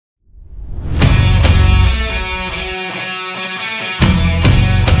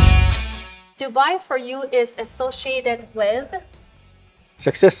Dubai for you is associated with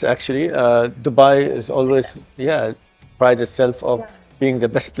Success, actually. Dubai is always, yeah, prides itself of being the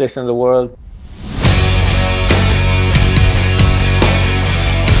best place in the world.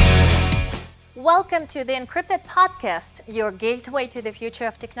 Welcome to the Encrypted podcast, your gateway to the future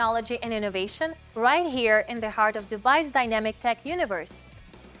of technology and innovation, right here in the heart of Dubai's dynamic tech universe.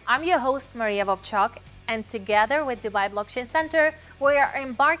 I'm your host, Maria Vovchak, and together with Dubai Blockchain Center, we are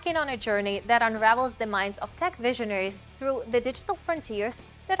embarking on a journey that unravels the minds of tech visionaries through the digital frontiers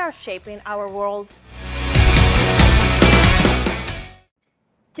that are shaping our world.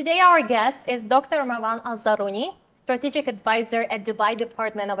 Today, our guest is Dr. Marwan Alzarouni, Strategic Advisor at Dubai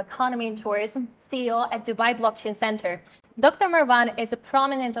Department of Economy and Tourism, CEO at Dubai Blockchain Center. Dr. Marwan is a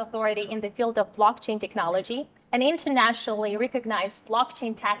prominent authority in the field of blockchain technology, an internationally recognized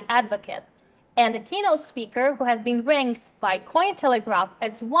blockchain tech advocate, and a keynote speaker who has been ranked by CoinTelegraph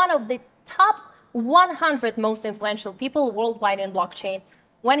as one of the top 100 most influential people worldwide in blockchain.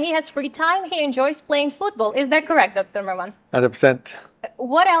 When he has free time, he enjoys playing football. Is that correct, Dr. Marwan? 100%.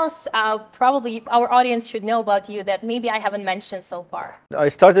 What else probably our audience should know about you that maybe I haven't mentioned so far? I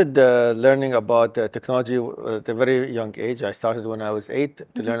started learning about technology at a very young age. I started when I was 8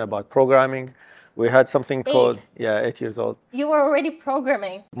 to learn about programming. We had something called, 8 years old. You were already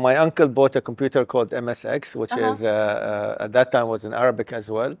programming. My uncle bought a computer called MSX, which is at that time was in Arabic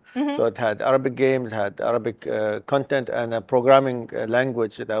as well. So it had Arabic games, had Arabic content, and a programming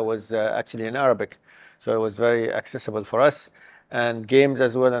language that was actually in Arabic. So it was very accessible for us. And games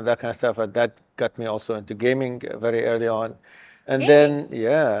as well and that kind of stuff. And that got me also into gaming very early on. And Gaming?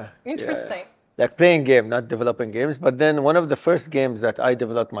 then, Interesting. like playing game, not developing games. But then one of the first games that I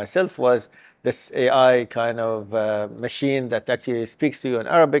developed myself was this AI kind of machine that actually speaks to you in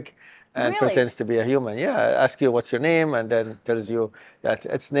Arabic and Really? pretends to be a human. Yeah, ask you what's your name and then tells you that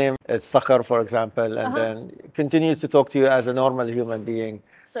its name is Sakhar, for example, and then continues to talk to you as a normal human being.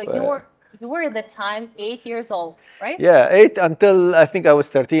 So you were at the time 8 years old, right? Yeah, 8 until I think I was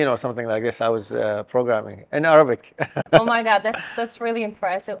 13 or something like this. I was programming in Arabic. Oh my God, that's really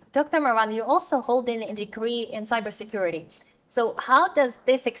impressive. Dr. Marwan, you also hold a degree in cybersecurity. So how does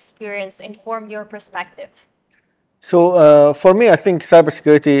this experience inform your perspective? So for me, I think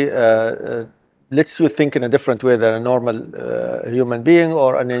cybersecurity lets you think in a different way than a normal human being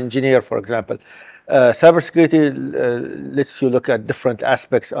or an engineer, for example. Cybersecurity lets you look at different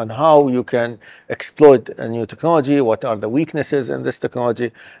aspects on how you can exploit a new technology, what are the weaknesses in this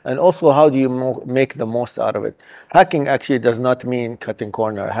technology, and also how do you make the most out of it. Hacking actually does not mean cutting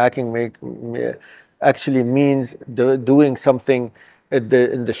corner. Hacking actually means doing something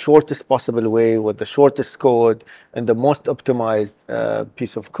in the shortest possible way with the shortest code and the most optimized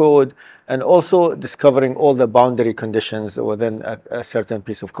piece of code, and also discovering all the boundary conditions within a certain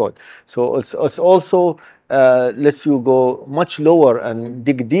piece of code. So it's also lets you go much lower and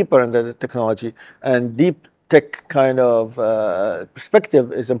dig deeper into the technology, and deep tech kind of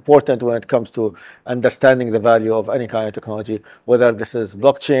perspective is important when it comes to understanding the value of any kind of technology, whether this is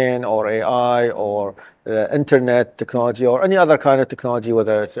blockchain or AI or internet technology or any other kind of technology,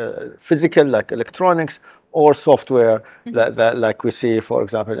 whether it's physical like electronics or software like we see, for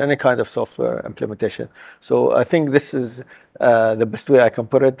example, any kind of software implementation. So I think this is the best way I can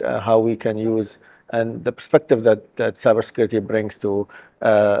put it, how we can use and the perspective that cybersecurity brings to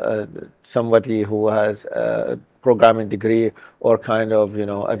somebody who has a programming degree or kind of,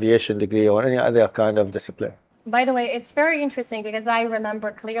 aviation degree or any other kind of discipline. By the way, it's very interesting because I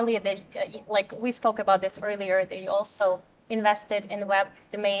remember clearly that, like we spoke about this earlier, that you also invested in web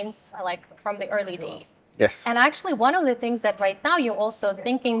domains, like from the early days. Yes. And actually, one of the things that right now you're also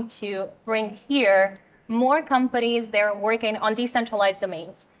thinking to bring here, more companies, they're working on decentralized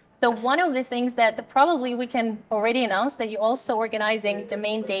domains. So one of the things that probably we can already announce that you're also organizing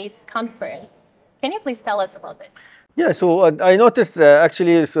Domain Days conference. Can you please tell us about this? Yeah, so I noticed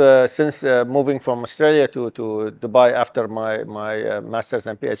actually since moving from Australia to Dubai after my master's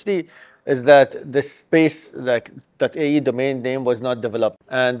and PhD, is that the space like .ae domain name was not developed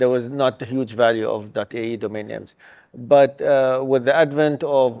and there was not a huge value of .ae domain names. But with the advent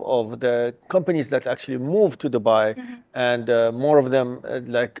of the companies that actually moved to Dubai and more of them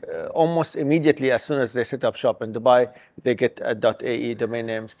almost immediately as soon as they set up shop in Dubai, they get .ae domain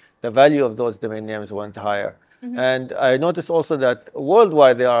names. The value of those domain names went higher. And I noticed also that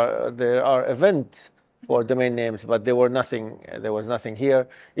worldwide there are events for domain names, but there was nothing here.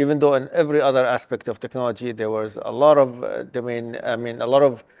 Even though in every other aspect of technology there was a lot of a lot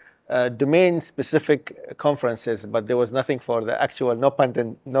of domain-specific conferences, but there was nothing for the actual, no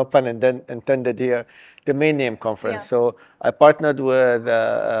pun intended here, domain name conference. Yeah. So I partnered with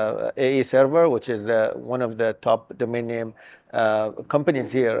AE Server, which is one of the top domain name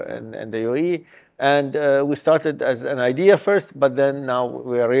companies here in the UAE. And we started as an idea first, but then now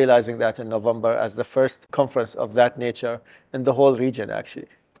we are realizing that in November as the first conference of that nature in the whole region, actually.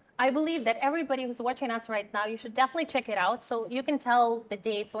 I believe that everybody who's watching us right now, you should definitely check it out. So you can tell the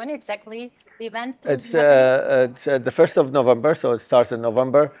dates, when exactly the event is happening. It's the 1st of November, so it starts in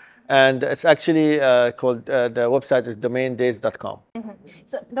November. And it's actually called, the website is domaindays.com.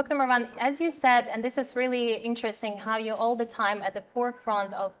 So, Dr. Marwan, as you said, and this is really interesting, how you're all the time at the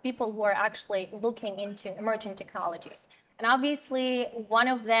forefront of people who are actually looking into emerging technologies. And obviously, one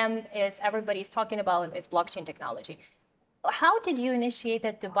of them is everybody's talking about is blockchain technology. How did you initiate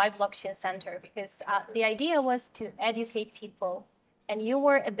the Dubai Blockchain Center? Because the idea was to educate people, and you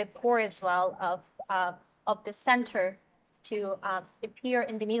were at the core as well of the center to appear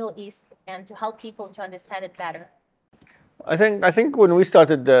in the Middle East and to help people to understand it better. I think when we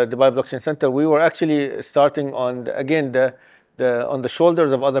started the Dubai Blockchain Center, we were actually starting on on the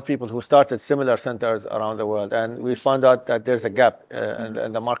shoulders of other people who started similar centers around the world, and we found out that there's a gap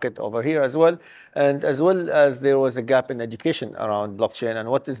in the market over here as well, and as well as there was a gap in education around blockchain and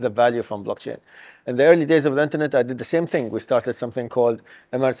what is the value from blockchain. In the early days of the internet, I did the same thing. We started something called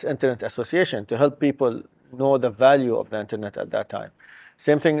Emirates Internet Association to help people know the value of the internet at that time.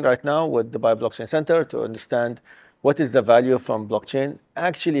 Same thing right now with the Dubai Blockchain Center to understand what is the value from blockchain,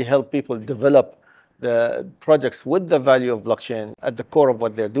 actually help people develop the projects with the value of blockchain at the core of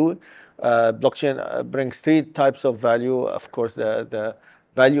what they're doing. Blockchain brings three types of value. Of course, the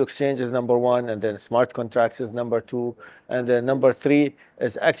value exchange is number one, and then smart contracts is number two, and then number three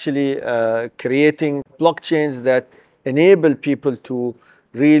is actually creating blockchains that enable people to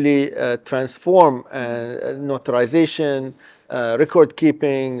really transform notarization, record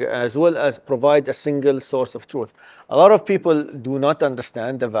keeping, as well as provide a single source of truth. A lot of people do not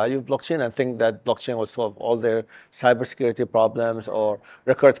understand the value of blockchain and think that blockchain will solve all their cybersecurity problems or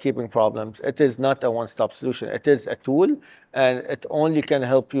record keeping problems. It is not a one-stop solution. It is a tool, and it only can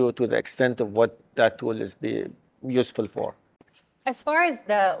help you to the extent of what that tool is useful for. As far as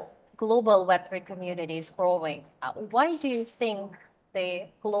the global Web3 community is growing, why do you think the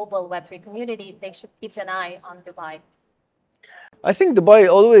global Web3 community, they should keep an eye on Dubai? I think Dubai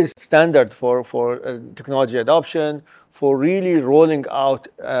always standard for technology adoption, for really rolling out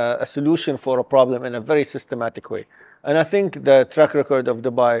a solution for a problem in a very systematic way. And I think the track record of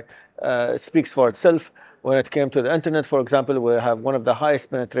Dubai speaks for itself. When it came to the internet, for example, we have one of the highest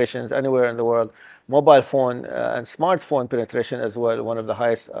penetrations anywhere in the world. Mobile phone and smartphone penetration as well, one of the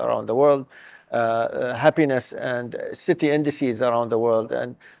highest around the world. Happiness and city indices around the world,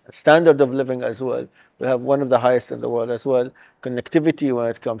 and standard of living as well. We have one of the highest in the world as well. Connectivity when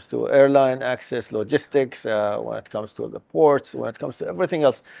it comes to airline access, logistics, when it comes to the ports, when it comes to everything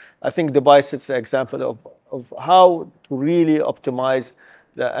else. I think Dubai sets the example of how to really optimize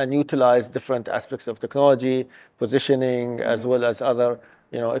and utilize different aspects of technology, positioning, as well as other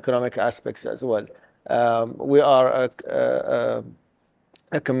economic aspects as well. We are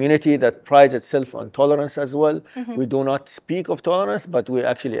a community that prides itself on tolerance as well. We do not speak of tolerance, but we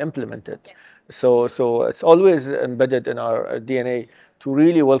actually implement it. Yes. So it's always embedded in our DNA to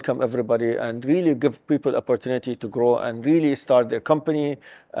really welcome everybody and really give people opportunity to grow and really start their company,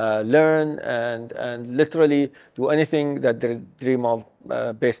 learn, and literally do anything that they dream of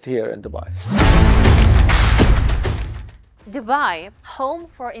based here in Dubai. Dubai, home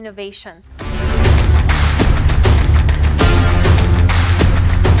for innovations.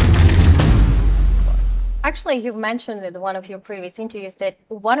 Actually, you've mentioned in one of your previous interviews that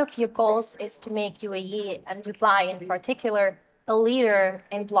one of your goals is to make UAE and Dubai in particular a leader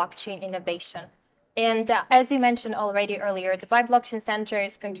in blockchain innovation. And as you mentioned already earlier, the Dubai Blockchain Center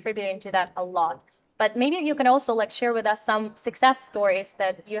is contributing to that a lot. But maybe you can also share with us some success stories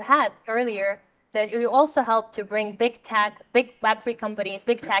that you had earlier that you also helped to bring big tech, big Web3 companies,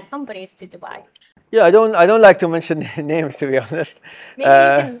 big tech companies to Dubai. Yeah, I don't like to mention names, to be honest. Maybe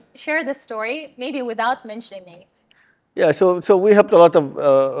you can share the story, maybe without mentioning names. Yeah, so we helped a lot of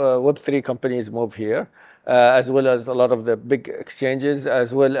Web3 companies move here, as well as a lot of the big exchanges,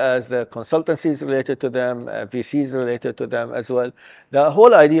 as well as the consultancies related to them, VCs related to them as well. The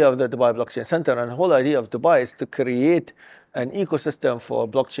whole idea of the Dubai Blockchain Center and the whole idea of Dubai is to create an ecosystem for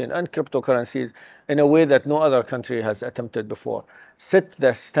blockchain and cryptocurrencies in a way that no other country has attempted before. Set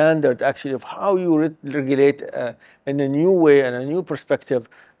the standard actually of how you regulate in a new way and a new perspective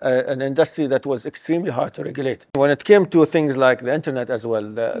an industry that was extremely hard to regulate. When it came to things like the internet as well,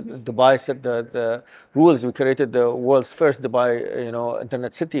 Dubai set the rules. We created the world's first Dubai,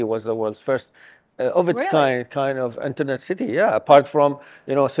 internet city was the world's first of its kind of internet city. Yeah, apart from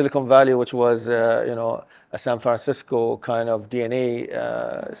Silicon Valley, which was a San Francisco kind of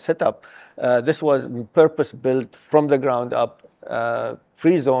DNA setup. This was purpose built from the ground up,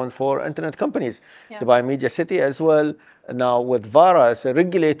 free zone for internet companies. Yeah. Dubai Media City as well. Now with VARA, it's a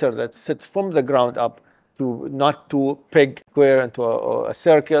regulator that sits from the ground up to not to peg square into a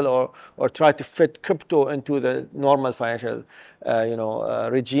circle or try to fit crypto into the normal financial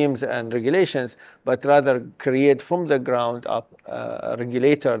regimes and regulations, but rather create from the ground up a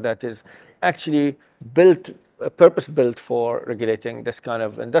regulator that is actually purpose built for regulating this kind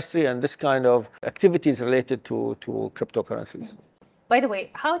of industry and this kind of activities related to cryptocurrencies. By the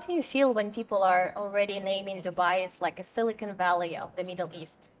way, how do you feel when people are already naming Dubai as like a Silicon Valley of the Middle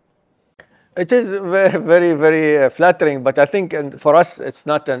East? It is very, very, very flattering, but I think for us, it's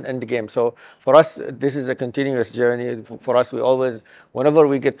not an end game. So for us, this is a continuous journey. For us, we always, whenever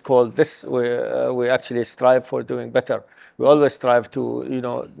we get called this, we actually strive for doing better. We always strive to,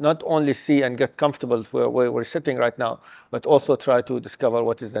 not only see and get comfortable where we're sitting right now, but also try to discover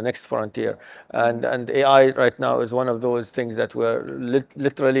what is the next frontier. And AI right now is one of those things that we're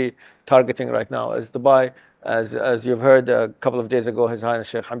literally targeting right now as Dubai. As you've heard, a couple of days ago, His Highness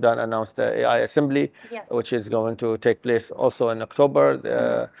Sheikh Hamdan announced the AI Assembly, yes, which is going to take place also in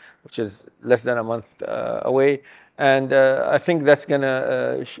October, which is less than a month away. And I think that's going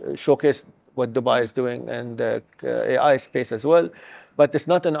to showcase what Dubai is doing in the AI space as well. But it's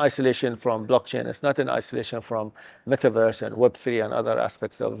not in isolation from blockchain. It's not in isolation from metaverse and Web3 and other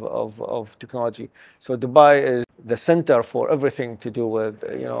aspects of technology. So Dubai is the center for everything to do with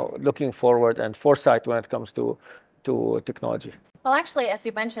looking forward and foresight when it comes to technology. Well, actually, as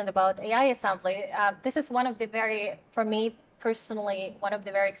you mentioned about AI Assembly, this is one of the for me personally, one of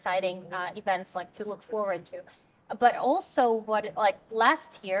the very exciting events to look forward to. But also,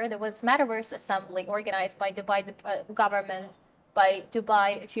 last year there was Metaverse Assembly organized by Dubai government, by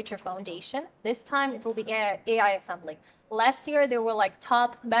Dubai Future Foundation. This time it will be AI Assembly. Last year there were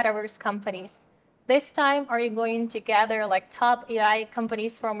top metaverse companies. This time, are you going to gather top AI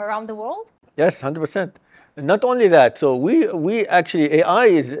companies from around the world? Yes, 100%. Not only that, so we actually, AI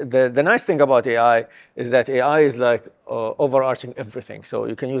is, the nice thing about AI is that AI is overarching everything. So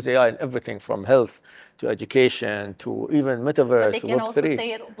you can use AI in everything from health to education to even metaverse, but they can Web3. Also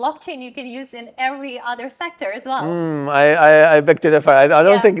say blockchain you can use in every other sector as well. I beg to differ. I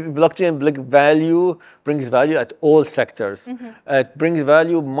don't think blockchain brings value at all sectors. It brings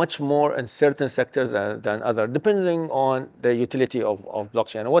value much more in certain sectors than other, depending on the utility of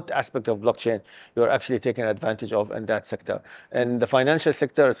blockchain and what aspect of blockchain you're actually taking advantage of in that sector. In the financial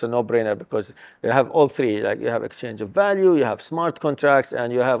sector, it's a no-brainer because you have all three. You have exchange of value, you have smart contracts,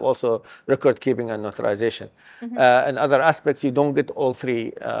 and you have also record keeping and notarization. And other aspects, you don't get all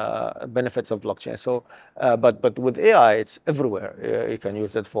three benefits of blockchain. So, but with AI, it's everywhere. You can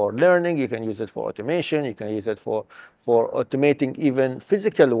use it for learning, you can use it for automation, you can use it for automating even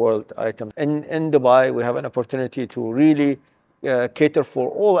physical world items. In Dubai, we have an opportunity to really cater for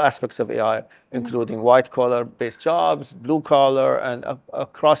all aspects of AI, including white collar based jobs, blue collar, and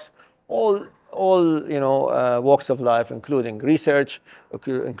across all walks of life, including research,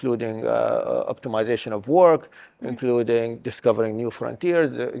 including optimization of work, including discovering new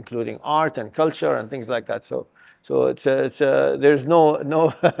frontiers, including art and culture and things like that. So there's no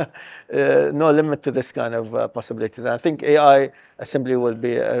no limit to this kind of possibilities. And I think AI Assembly will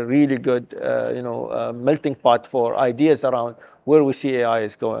be a really good melting pot for ideas around where we see AI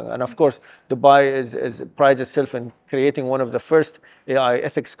is going. And of course, Dubai prides itself in creating one of the first AI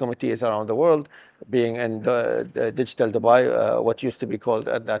ethics committees around the world, being in the Digital Dubai, what used to be called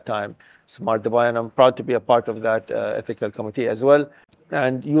at that time Smart Dubai, and I'm proud to be a part of that ethical committee as well.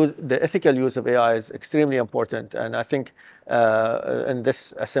 And the ethical use of AI is extremely important, and I think in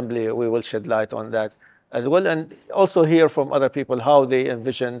this assembly we will shed light on that as well, and also hear from other people how they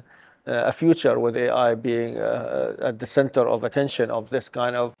envision a future with AI being at the center of attention of this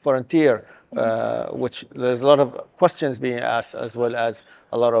kind of frontier, which there's a lot of questions being asked as well as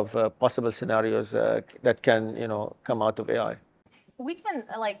a lot of possible scenarios that can come out of AI. We can,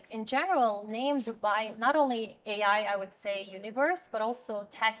 in general, name Dubai not only AI, I would say, universe, but also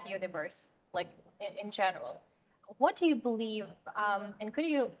tech universe, in general. what do you believe, and could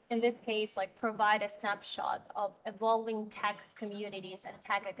you, in this case, like provide a snapshot of evolving tech communities and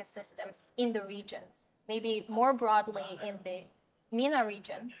tech ecosystems in the region, maybe more broadly in the MENA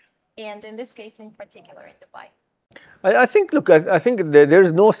region, and in this case in particular in Dubai? I think, look, I think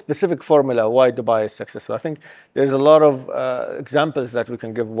there's no specific formula why Dubai is successful. I think there's a lot of examples that we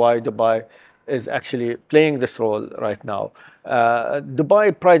can give why Dubai is actually playing this role right now.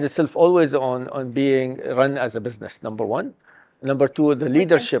 Dubai prides itself always on being run as a business, number one. Number two, the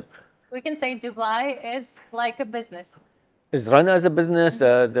leadership. We can say Dubai is like a business. Is run as a business.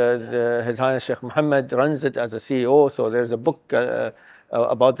 His Highness Sheikh Mohammed runs it as a CEO, so there's a book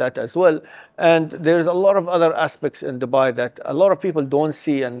about that as well. And there's a lot of other aspects in Dubai that a lot of people don't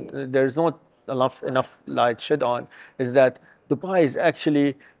see, and there's not enough light shed on, is that Dubai is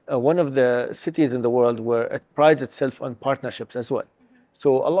actually one of the cities in the world where it prides itself on partnerships as well.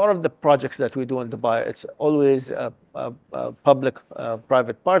 So a lot of the projects that we do in Dubai, it's always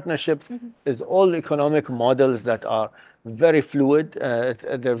public-private partnerships. It's all economic models that are very fluid.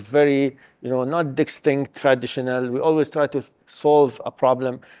 They're very, not distinct, traditional. We always try to solve a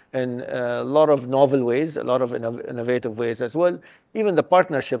problem in a lot of novel ways, a lot of innovative ways as well. Even the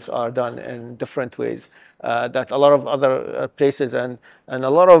partnerships are done in different ways that a lot of other places and a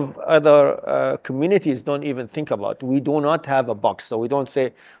lot of other communities don't even think about. We do not have a box, so we don't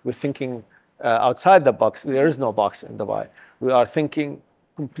say we're thinking outside the box. There is no box in Dubai. We are thinking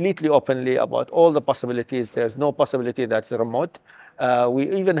completely openly about all the possibilities. There's no possibility that's remote. We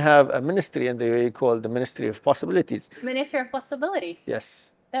even have a ministry in the UAE called the Ministry of Possibilities. Ministry of Possibilities?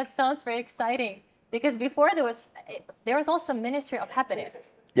 Yes. That sounds very exciting. Because before there was also Ministry of Happiness.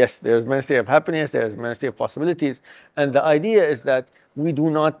 Yes, there's Ministry of Happiness, there's Ministry of Possibilities. And the idea is that we do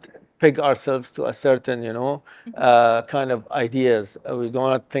not peg ourselves to a certain, kind of ideas. We do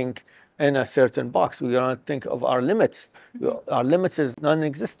not think in a certain box. We do not think of our limits. Our limits is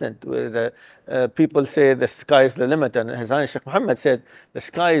non-existent. People say the sky is the limit, and His Highness Sheikh Mohammed said the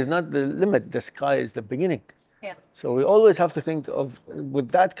sky is not the limit, the sky is the beginning. Yes. So we always have to think of with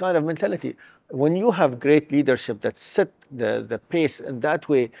that kind of mentality. When you have great leadership that set the pace in that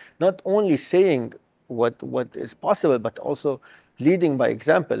way, not only saying what is possible, but also leading by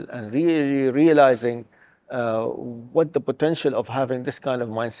example and really realizing what the potential of having this kind of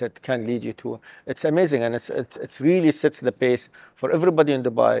mindset can lead you to. It's amazing, and it really sets the pace for everybody in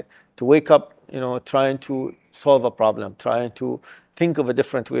Dubai to wake up, trying to solve a problem, trying to think of a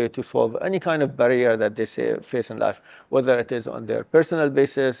different way to solve any kind of barrier that they face in life, whether it is on their personal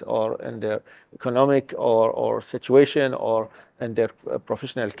basis or in their economic or situation or in their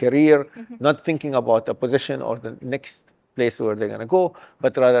professional career, not thinking about a position or the next place where they're going to go,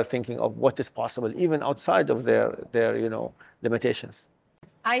 but rather thinking of what is possible even outside of their limitations.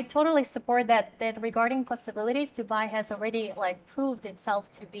 I totally support that regarding possibilities, Dubai has already proved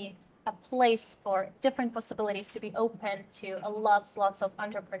itself to be a place for different possibilities to be open to lots of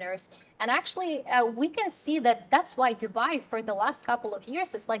entrepreneurs. And actually, we can see that's why Dubai for the last couple of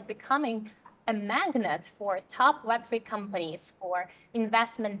years is becoming a magnet for top Web3 companies, for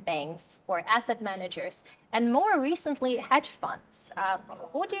investment banks, for asset managers, and more recently, hedge funds.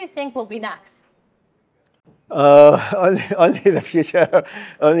 Who do you think will be next? Only the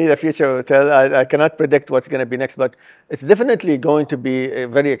future will tell. I cannot predict what's going to be next, but it's definitely going to be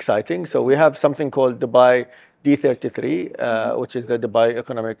very exciting. So we have something called Dubai D33, which is the Dubai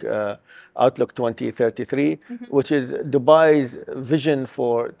Economic Outlook 2033, which is Dubai's vision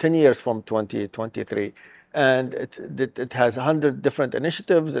for 10 years from 2023. And it has 100 different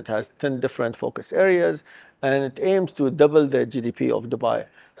initiatives, it has 10 different focus areas, and it aims to double the GDP of Dubai.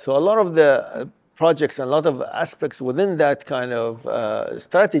 So a lot of the projects and a lot of aspects within that kind of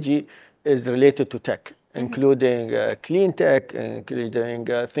strategy is related to tech, including clean tech, including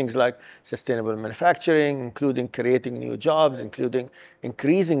things like sustainable manufacturing, including creating new jobs, including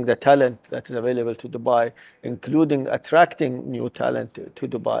increasing the talent that is available to Dubai, including attracting new talent to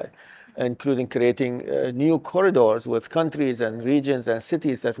Dubai, including creating new corridors with countries and regions and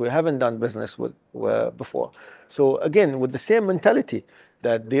cities that we haven't done business with before. So again, with the same mentality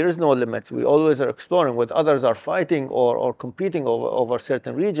that there is no limits, we always are exploring. What others are fighting or competing over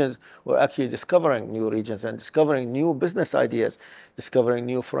certain regions, we're actually discovering new regions and discovering new business ideas, discovering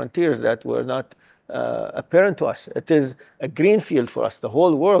new frontiers that were not apparent to us. It is a green field for us. The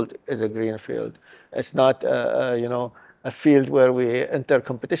whole world is a green field. It's not a field where we enter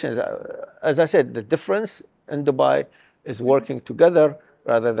competitions. As I said, the difference in Dubai is working together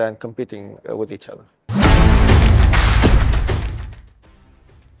rather than competing with each other.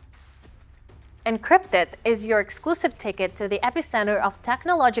 Encrypted is your exclusive ticket to the epicenter of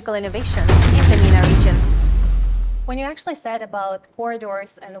technological innovations in the MENA region. When you actually said about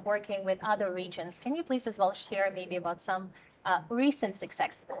corridors and working with other regions, can you please as well share maybe about some recent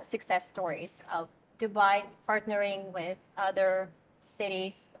success stories of Dubai partnering with other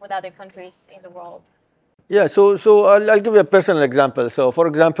cities, with other countries in the world? Yeah, so I'll give you a personal example. So, for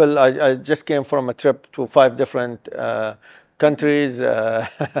example, I just came from a trip to 5 different countries.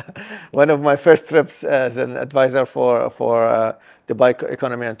 One of my first trips as an advisor for Dubai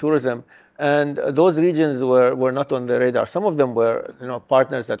economy and tourism, and those regions were not on the radar. Some of them were,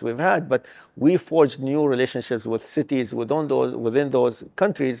 partners that we've had, but we forged new relationships with cities within those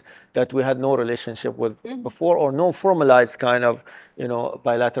countries that we had no relationship with before, or no formalized kind of,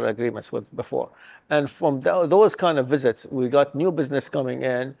 bilateral agreements with before. And from those kind of visits, we got new business coming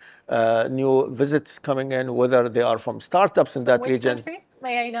in, new visits coming in, whether they are from startups in that Which region. countries,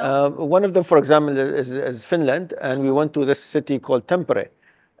 may I know? One of them, for example, is Finland, and we went to this city called Tampere.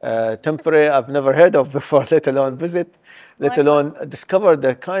 Tampere, I've never heard of before, let alone visit, let alone discover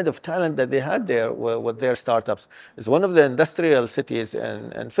the kind of talent that they had there with their startups. It's one of the industrial cities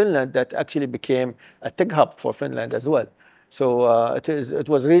in Finland that actually became a tech hub for Finland as well. So it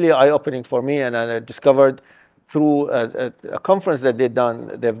was really eye-opening for me, and I discovered through a conference that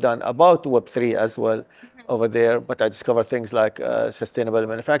they've done about Web3 as well over there. But I discovered things like sustainable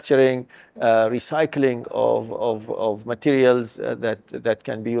manufacturing, recycling of materials that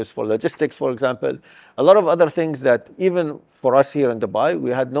can be used for logistics, for example. A lot of other things that even for us here in Dubai, we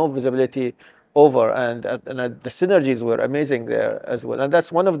had no visibility over, and the synergies were amazing there as well. And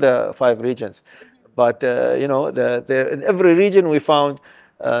that's one of the 5 regions. But in every region we found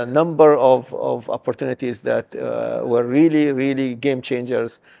a number of opportunities that were really, really game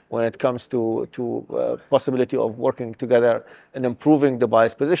changers when it comes to possibility of working together and improving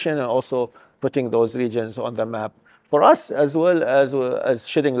Dubai's position, and also putting those regions on the map for us, as well as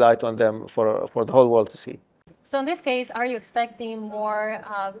shedding light on them for the whole world to see. So in this case, are you expecting more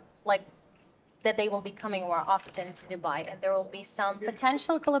like that they will be coming more often to Dubai, and there will be some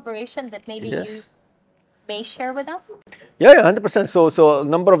potential collaboration that maybe you may share with us? Yeah, 100%. So a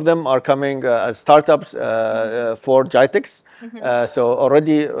number of them are coming as startups for GITEX. So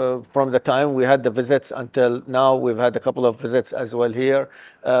already from the time we had the visits until now, we've had a couple of visits as well here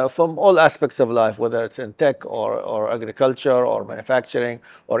from all aspects of life, whether it's in tech or agriculture or manufacturing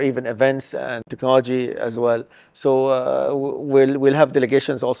or even events and technology as well. So we'll have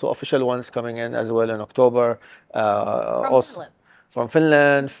delegations, also official ones, coming in as well in October. From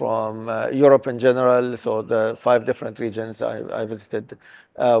Finland, from Europe in general, so the 5 different regions I visited,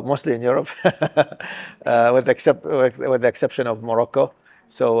 mostly in Europe, with the exception of Morocco.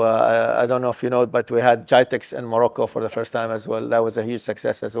 So I don't know if you know, but we had GITEX in Morocco for the first time as well. That was a huge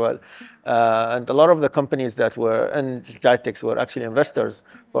success as well. And a lot of the companies that were in GITEX were actually investors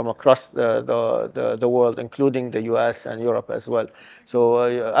from across the world, including the US and Europe as well.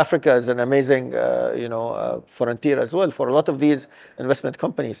 So Africa is an amazing frontier as well for a lot of these investment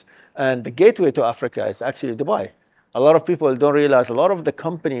companies. And the gateway to Africa is actually Dubai. A lot of people don't realize a lot of the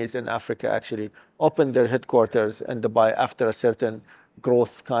companies in Africa actually open their headquarters in Dubai after a certain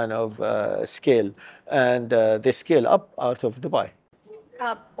growth kind of scale, and they scale up out of Dubai.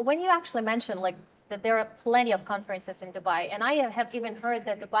 When you actually mentioned that there are plenty of conferences in Dubai, and I have even heard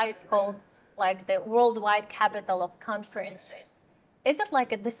that Dubai is called like the worldwide capital of conferences. Is it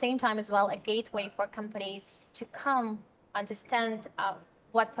like at the same time as well a gateway for companies to come understand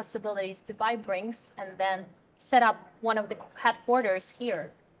what possibilities Dubai brings, and then set up one of the headquarters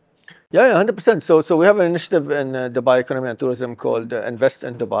here? Yeah, 100%. So we have an initiative in Dubai Economy and Tourism called Invest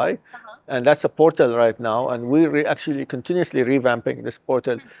in Dubai. And that's a portal right now. And we're actually continuously revamping this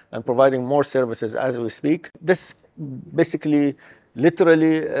portal and providing more services as we speak. This basically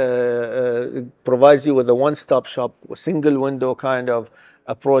literally provides you with a one-stop shop, a single window kind of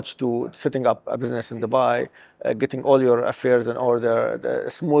approach to setting up a business in Dubai, getting all your affairs in order,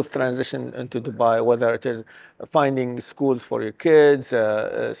 the smooth transition into Dubai, whether it is finding schools for your kids,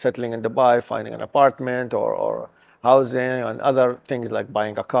 settling in Dubai, finding an apartment or housing, and other things like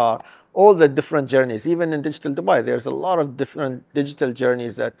buying a car. All the different journeys, even in digital Dubai, there's a lot of different digital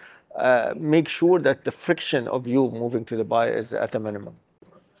journeys that make sure that the friction of you moving to Dubai is at a minimum.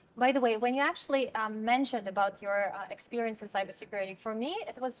 By the way, when you actually mentioned about your experience in cybersecurity, for me,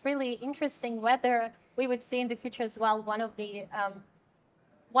 it was really interesting whether we would see in the future as well one of the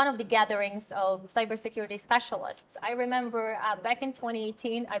gatherings of cybersecurity specialists. I remember back in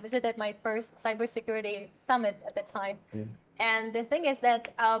 2018, I visited my first cybersecurity summit at the time. And the thing is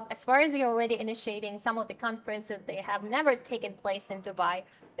that as far as you're already initiating some of the conferences, they have never taken place in Dubai.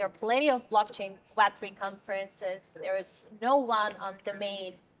 There are plenty of blockchain Web3 conferences. There is no one on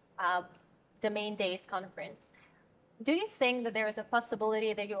domain days conference. Do you think that there is a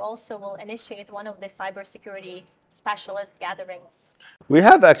possibility that you also will initiate one of the cybersecurity specialist gatherings? We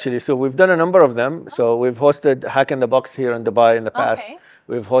have actually. So we've done a number of them. So we've hosted Hack in the Box here in Dubai in the past. Okay.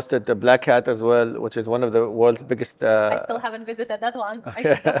 We've hosted the Black Hat as well, which is one of the world's biggest. I still haven't visited that one. I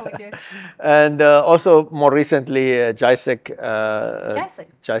should definitely do. And also more recently, JISEC,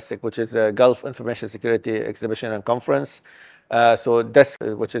 JISEC. which is the Gulf Information Security Exhibition and Conference. So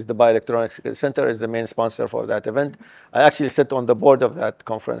DESC, which is Dubai Electronic Security Center, is the main sponsor for that event. I actually sit on the board of that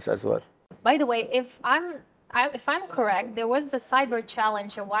conference as well. By the way, if I'm correct, there was a cyber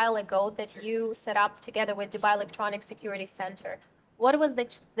challenge a while ago that you set up together with Dubai Electronic Security Center. What was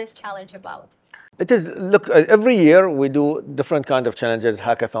this challenge about? It is, look, every year we do different kind of challenges,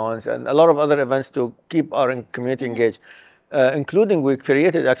 hackathons, and a lot of other events to keep our community engaged. Including we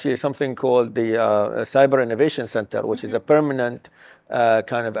created actually something called the Cyber Innovation Center, which is a permanent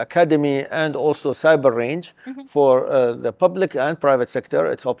kind of academy and also cyber range for the public and private sector.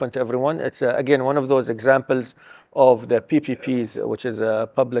 It's open to everyone. It's again one of those examples of the PPPs, which is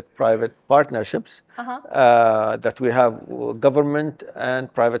public-private partnerships that we have government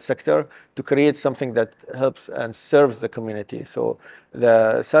and private sector to create something that helps and serves the community. So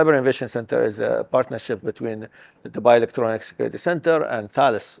the Cyber Innovation Center is a partnership between the Dubai Electronic Security Center and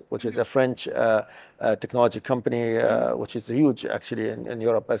Thales, which is a French technology company, which is huge actually in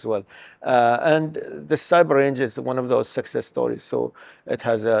Europe as well. And the cyber range is one of those success stories. So it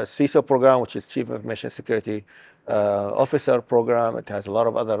has a CISO program, which is Chief Information Security Officer program. It has a lot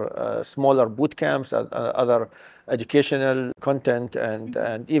of other smaller boot camps, other educational content,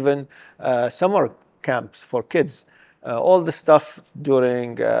 and even summer camps for kids. All the stuff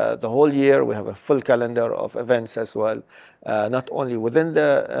during the whole year. We have a full calendar of events as well, not only within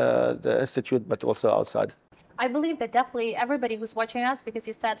the institute, but also outside. I believe that definitely everybody who's watching us, because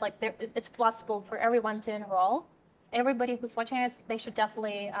you said like it's possible for everyone to enroll. Everybody who's watching us, they should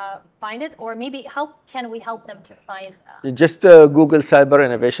definitely find it. Or maybe how can we help them to find? Just Google Cyber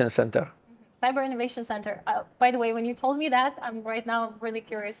Innovation Center. Cyber Innovation Center. By the way, when you told me that, I'm right now really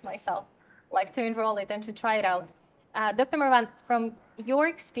curious myself, like to enroll it and to try it out. Dr. Marwan, from your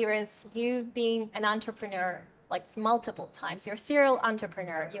experience, you being an entrepreneur like multiple times, you're a serial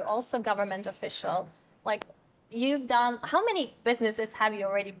entrepreneur, you're also a government official, like you've done, how many businesses have you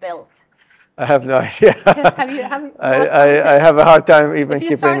already built? I have no idea. I have a hard time even if you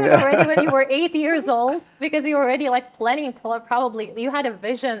keeping. Started already when you were 8 years old, because you were already like planning, probably you had a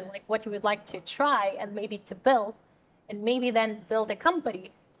vision like what you would like to try and maybe to build, and maybe then build a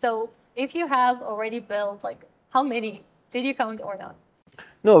company. So if you have already built, like how many did you count or not?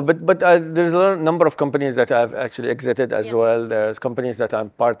 No, but there's a number of companies that I've actually exited as well. There's companies that I'm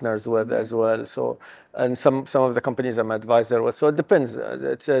partners with as well. So, and some of the companies I'm advisor with. So it depends.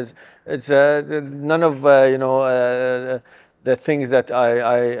 It's none of the things that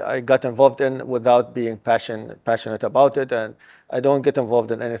I got involved in without being passionate about it, and I don't get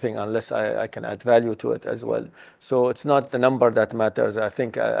involved in anything unless I can add value to it as well. So it's not the number that matters. I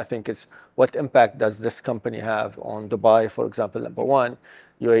think it's what impact does this company have on Dubai, for example, number one,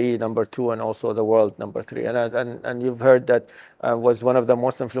 UAE number two, and also the world number three. And you've heard that I was one of the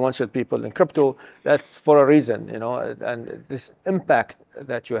most influential people in crypto. That's for a reason, and this impact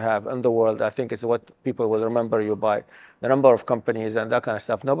that you have in the world, I think is what people will remember you by. The number of companies and that kind of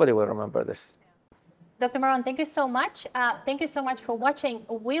stuff, nobody will remember this. Dr. Marwan, thank you so much. Thank you so much for watching.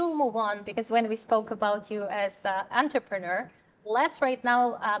 We'll move on because when we spoke about you as an entrepreneur, let's right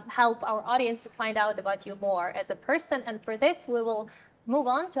now help our audience to find out about you more as a person. And for this, we will move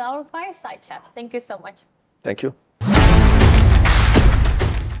on to our fireside chat. Thank you so much. Thank you.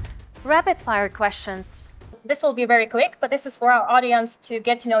 Rapid fire questions. This will be very quick, but this is for our audience to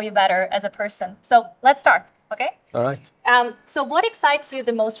get to know you better as a person. So let's start, okay? All right. So what excites you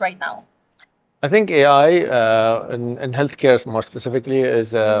the most right now? I think AI in healthcare more specifically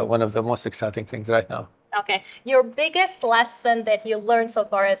is one of the most exciting things right now. Okay. Your biggest lesson that you learned so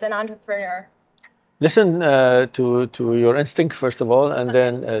far as an entrepreneur? Listen to your instinct, first of all, and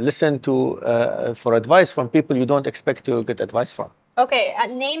then listen for advice from people you don't expect to get advice from. Okay.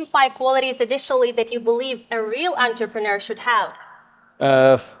 Name 5 qualities additionally that you believe a real entrepreneur should have.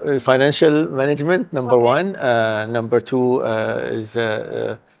 Financial management, number one. Number 2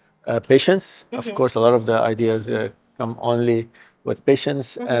 is patience. Of course, a lot of the ideas come only with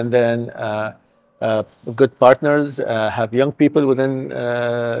patience. And then good partners, have young people within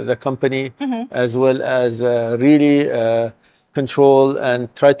the company, as well as really control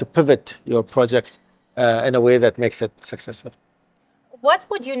and try to pivot your project in a way that makes it successful. What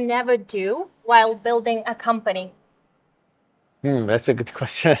would you never do while building a company? That's a good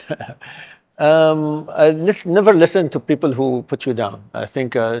question. Never listen to people who put you down. I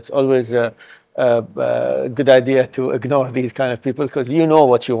think it's always a good idea to ignore these kind of people because you know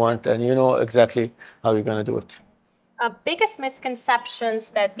what you want and you know exactly how you're going to do it. Biggest misconceptions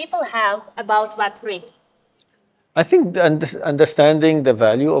that people have about Web3? I think understanding the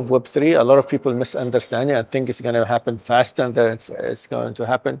value of Web3, a lot of people misunderstand it and think it's going to happen faster than it's going to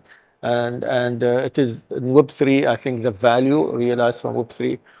happen. And it is in Web3, I think the value realized from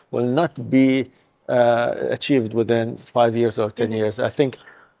Web3 will not be achieved within 5 years or 10 years. I think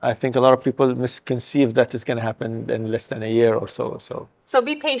a lot of people misconceive that it's going to happen in less than a year or so. So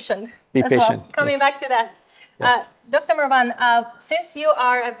be patient. Be patient. Well. Coming back to that. Yes. Dr. Marwan, since you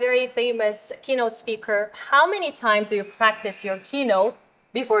are a very famous keynote speaker, how many times do you practice your keynote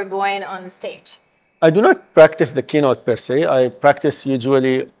before going on the stage? I do not practice the keynote per se. I practice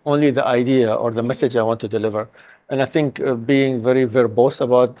usually only the idea or the message I want to deliver. And I think being very verbose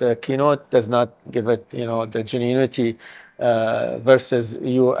about the keynote does not give it, the genuinity versus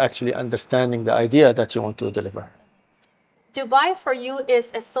you actually understanding the idea that you want to deliver. Dubai for you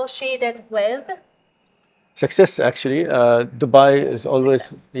is associated with? Success, actually. Dubai is always,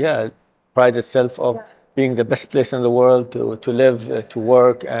 prides itself of being the best place in the world to live, to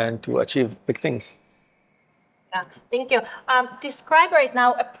work, and to achieve big things. Yeah, thank you. Describe right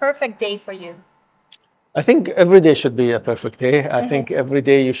now a perfect day for you. I think every day should be a perfect day. I think every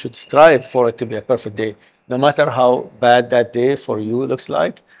day you should strive for it to be a perfect day. No matter how bad that day for you looks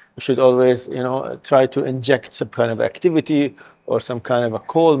like, you should always, try to inject some kind of activity or some kind of a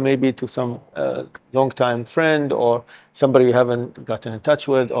call maybe to some long-time friend or somebody you haven't gotten in touch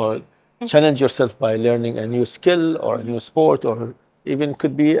with, or challenge yourself by learning a new skill or a new sport, or even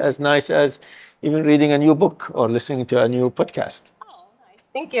could be as nice as even reading a new book or listening to a new podcast. Oh, nice.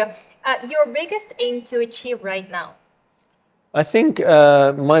 Thank you. Your biggest aim to achieve right now? I think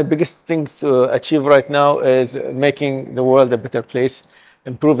my biggest thing to achieve right now is making the world a better place,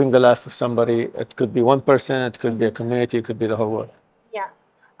 improving the life of somebody. It could be one person, it could be a community, it could be the whole world. Yeah.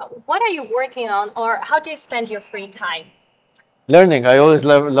 What are you working on, or how do you spend your free time? Learning. I always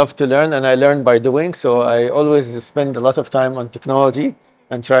love to learn, and I learn by doing. So I always spend a lot of time on technology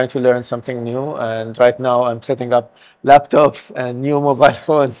and trying to learn something new. And right now I'm setting up laptops and new mobile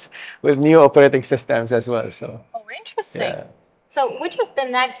phones with new operating systems as well. So. Oh, interesting. Yeah. So which is the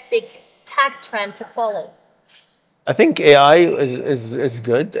next big tech trend to follow? I think AI is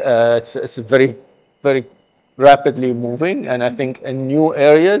good. It's very, very rapidly moving. And I think in new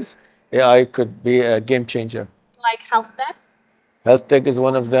areas, AI could be a game changer. Like health tech? Health tech is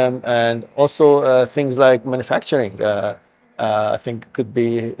one of them. And also things like manufacturing, I think could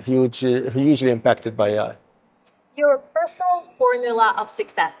be hugely impacted by AI. Your personal formula of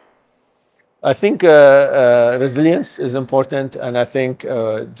success? I think resilience is important. And I think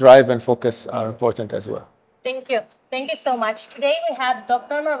drive and focus are important as well. Thank you. Thank you so much. Today we had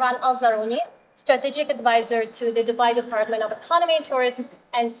Dr. Marwan Alzarouni, Strategic Advisor to the Dubai Department of Economy and Tourism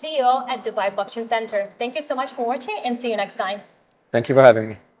and CEO at Dubai Blockchain Center. Thank you so much for watching and see you next time. Thank you for having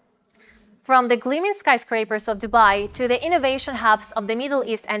me. From the gleaming skyscrapers of Dubai to the innovation hubs of the Middle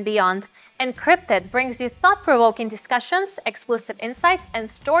East and beyond, Encrypted brings you thought-provoking discussions, exclusive insights, and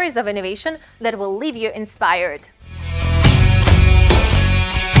stories of innovation that will leave you inspired.